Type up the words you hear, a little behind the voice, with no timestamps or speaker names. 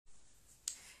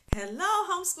Hello,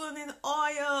 homeschooling and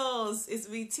oils. It's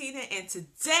me, Tina, and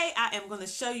today I am going to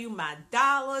show you my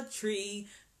Dollar Tree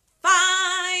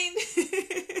find.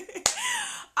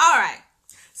 All right.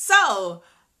 So,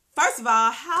 first of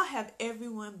all, how have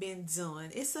everyone been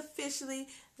doing? It's officially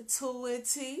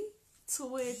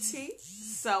 2020.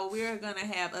 So we're going to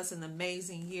have us an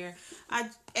amazing year.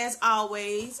 As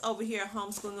always, over here at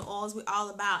Homeschooling and Oils, we're all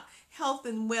about health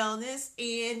and wellness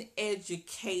and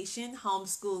education,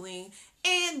 homeschooling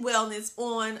and wellness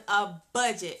on a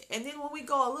budget. And then when we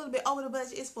go a little bit over the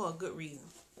budget, it's for a good reason.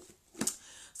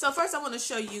 So first I want to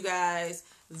show you guys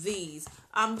these.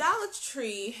 Dollar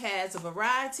Tree has a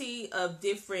variety of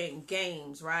different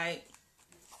games, right?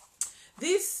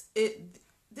 This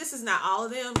is not all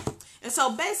of them. And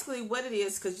so basically what it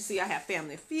is, because you see I have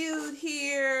Family Feud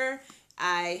here.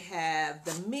 I have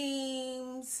the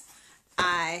memes.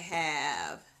 I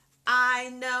have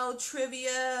I Know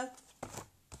Trivia.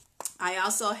 I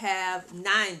also have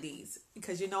 90s,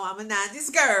 because you know I'm a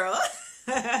 90s girl.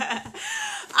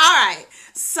 Alright,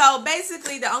 so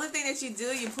basically the only thing that you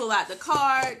do, you pull out the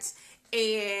cards,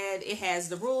 and it has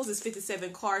the rules. It's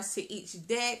 57 cards to each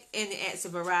deck, and it asks a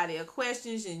variety of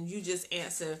questions, and you just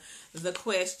answer the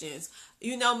questions.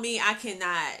 You know me, I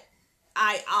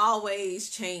always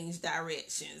change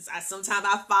directions. Sometimes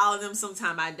I follow them,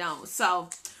 sometimes I don't. So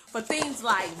for things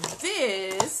like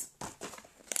this,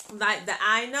 like the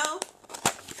I Know,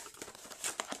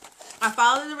 I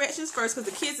follow the directions first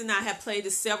because the kids and I have played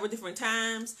this several different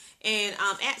times. And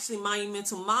actually,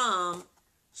 Monumental Mom,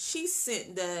 she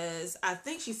sent us, I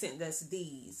think she sent us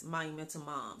these, Monument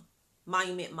Mom.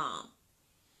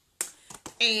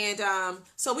 And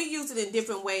so we use it in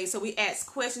different ways. So we ask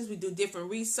questions, we do different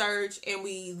research, and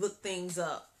we look things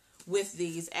up with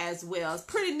these as well. It's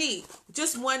pretty neat.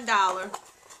 Just $1.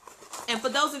 And for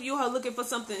those of you who are looking for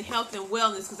something health and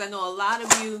wellness, because I know a lot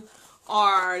of you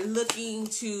are looking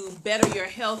to better your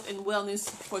health and wellness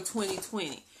for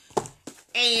 2020.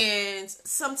 And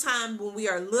sometimes when we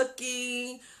are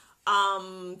looking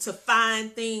to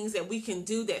find things that we can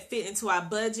do that fit into our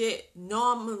budget,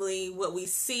 normally what we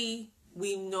see,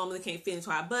 we normally can't fit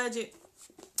into our budget.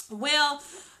 Well,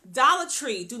 Dollar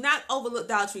Tree, do not overlook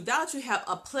Dollar Tree. Dollar Tree have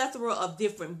a plethora of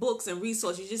different books and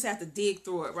resources. You just have to dig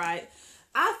through it, right?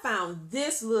 I found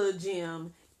this little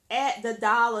gem at the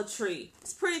Dollar Tree.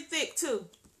 It's pretty thick too.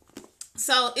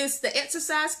 So it's the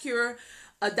Exercise Cure,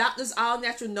 a doctor's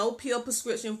all-natural, no-pill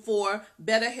prescription for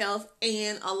better health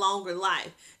and a longer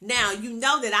life. Now, you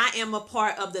know that I am a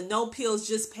part of the No Pills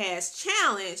Just Pass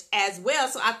challenge as well.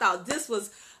 So I thought this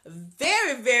was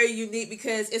very, very unique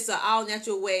because it's an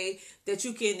all-natural way that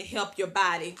you can help your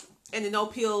body. And the No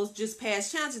Pills Just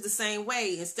Pass challenge is the same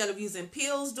way. Instead of using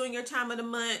pills during your time of the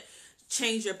month,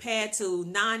 change your pad to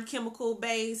non-chemical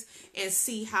base and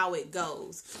see how it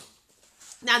goes.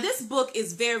 Now, this book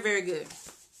is very, very good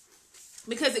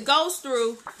because it goes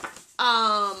through,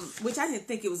 which I didn't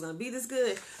think it was going to be this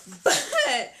good,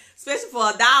 but especially for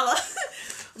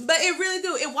 $1. But it really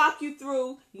do. It walk you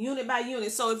through unit by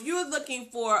unit. So if you're looking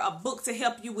for a book to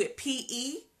help you with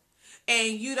PE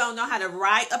and you don't know how to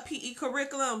write a PE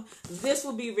curriculum, this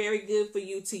will be very good for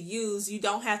you to use. You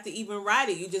don't have to even write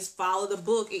it. You just follow the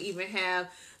book. It even have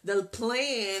the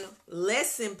plan,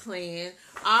 lesson plan,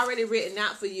 already written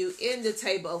out for you in the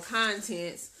table of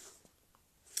contents,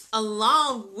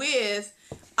 along with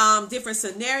different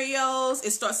scenarios.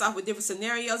 It starts off with different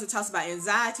scenarios. It talks about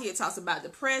anxiety. It talks about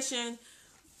depression.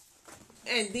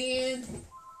 And then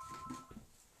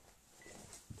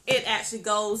it actually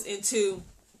goes into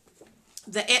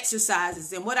the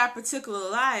exercises. And what I particularly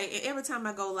like, and every time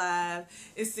I go live,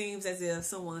 it seems as if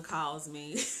someone calls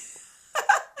me.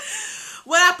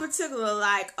 What I particularly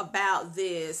like about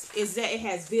this is that it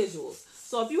has visuals.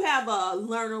 So if you have a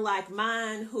learner like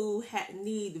mine who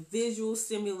need visual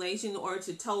stimulation in order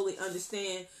to totally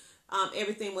understand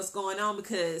everything what's going on,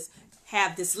 because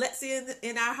have dyslexia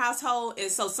in our household, and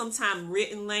so sometimes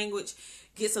written language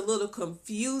gets a little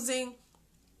confusing,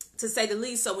 to say the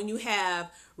least. So when you have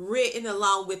written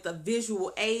along with a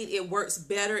visual aid, it works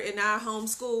better in our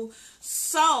homeschool.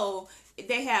 So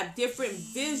they have different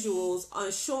visuals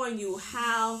on showing you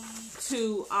how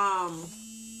to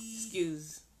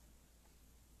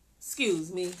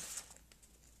excuse me,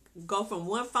 go from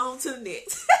one phone to the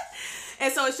next.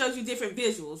 And so it shows you different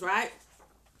visuals, right?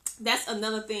 That's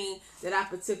another thing that I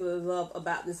particularly love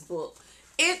about this book.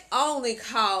 It only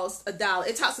costs $1.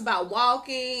 It talks about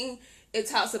walking. It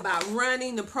talks about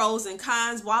running, the pros and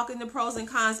cons, walking, the pros and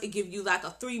cons. It gives you like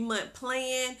a 3-month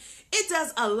plan. It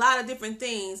does a lot of different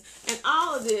things. And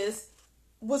all of this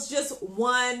was just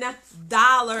 $1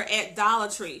 at Dollar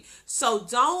Tree. So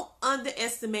don't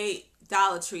underestimate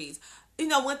Dollar Trees. You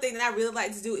know, one thing that I really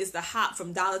like to do is the hop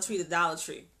from Dollar Tree to Dollar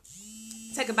Tree.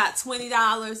 Take about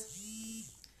 $20.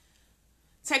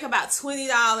 Take about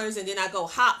 $20, and then I go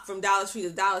hop from Dollar Tree to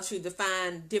Dollar Tree to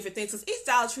find different things, because each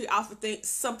Dollar Tree offers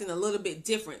something a little bit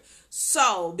different.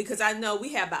 So, because I know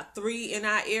we have about 3 in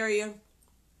our area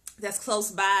that's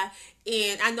close by,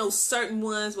 and I know certain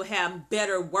ones will have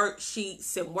better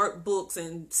worksheets and workbooks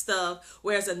and stuff,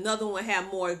 whereas another one will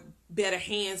have better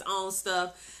hands-on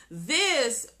stuff.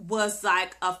 This was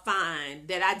like a find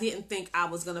that I didn't think I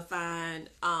was gonna find.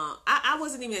 I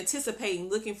wasn't even anticipating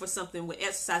looking for something with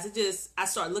exercise. I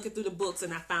started looking through the books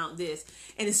and I found this,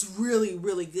 and it's really,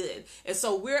 really good. And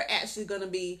so we're actually gonna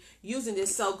be using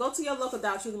this. So go to your local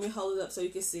Dollar Tree. Let me hold it up so you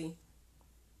can see.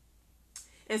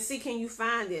 And see, can you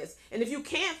find this? And if you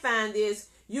can't find this,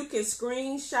 you can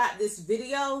screenshot this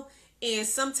video, and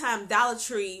sometime Dollar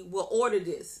Tree will order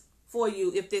this for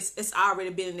you if it's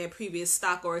already been in their previous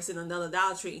stock or it's in another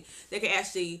Dollar Tree. They can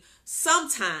actually,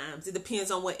 sometimes, it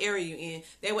depends on what area you're in,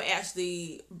 they will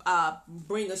actually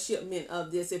bring a shipment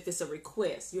of this if it's a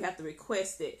request. You have to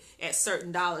request it at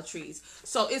certain Dollar Trees.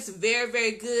 So it's very,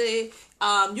 very good.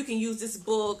 You can use this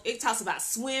book. It talks about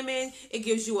swimming. It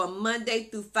gives you a Monday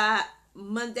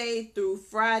through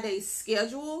Friday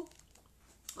schedule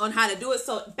on how to do it.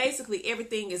 So basically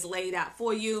everything is laid out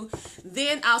for you.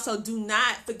 Then also do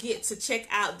not forget to check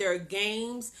out their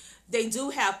games. They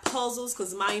do have puzzles,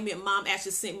 because my mom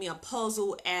actually sent me a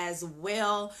puzzle as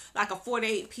well, like a 4 to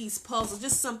 8 piece puzzle,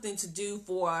 just something to do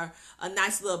for a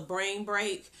nice little brain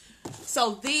break.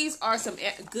 So these are some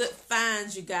good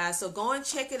finds, you guys. So go and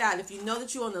check it out. If you know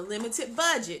that you're on a limited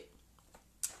budget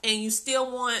and you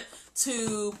still want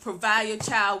to provide your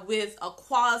child with a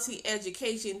quality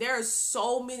education, there are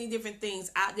so many different things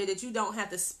out there that you don't have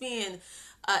to spend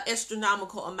an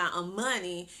astronomical amount of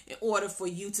money in order for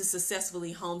you to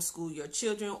successfully homeschool your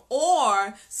children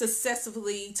or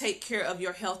successfully take care of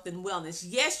your health and wellness.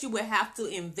 Yes, you will have to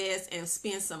invest and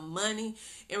spend some money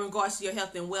in regards to your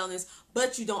health and wellness,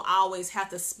 but you don't always have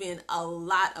to spend a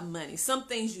lot of money. Some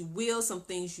things you will, some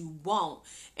things you won't.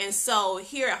 And so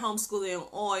here at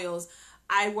Homeschooling Oils,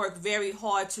 I work very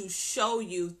hard to show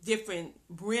you different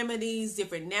remedies,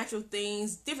 different natural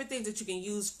things, different things that you can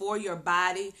use for your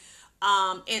body,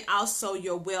 and also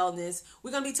your wellness.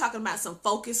 We're going to be talking about some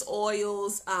focus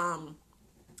oils,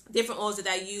 different oils that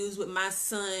I use with my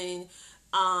son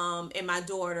and my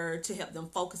daughter to help them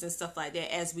focus and stuff like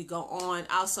that as we go on.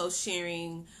 Also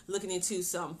looking into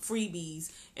some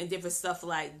freebies and different stuff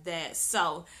like that.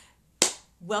 So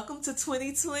welcome to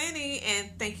 2020,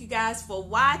 and thank you guys for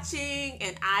watching,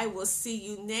 and I will see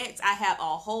you next. I have a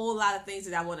whole lot of things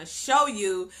that I want to show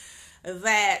you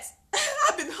that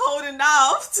I've been holding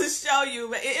off to show you,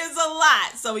 but it is a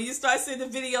lot. So when you start seeing the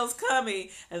videos coming,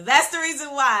 that's the reason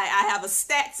why I have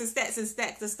stacks and stacks and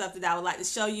stacks of stuff that I would like to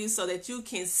show you so that you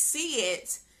can see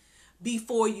it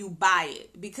before you buy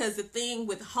it. Because the thing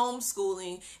with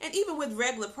homeschooling and even with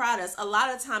regular products, a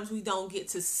lot of times we don't get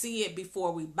to see it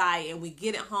before we buy it, and we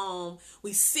get it home,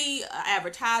 we see an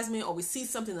advertisement or we see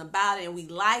something about it and we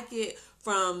like it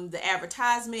from the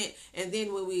advertisement, and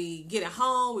then when we get it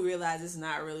home we realize it's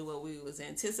not really what we was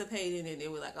anticipating, and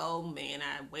then we're like, oh man,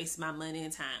 I waste my money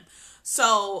and time.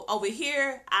 So over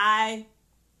here,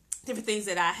 different things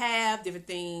that I have, different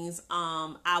things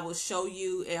I will show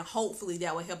you, and hopefully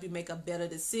that will help you make a better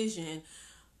decision,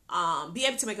 be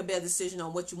able to make a better decision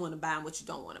on what you want to buy and what you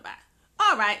don't want to buy.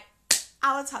 All right,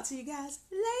 I will talk to you guys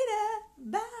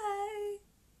later. Bye.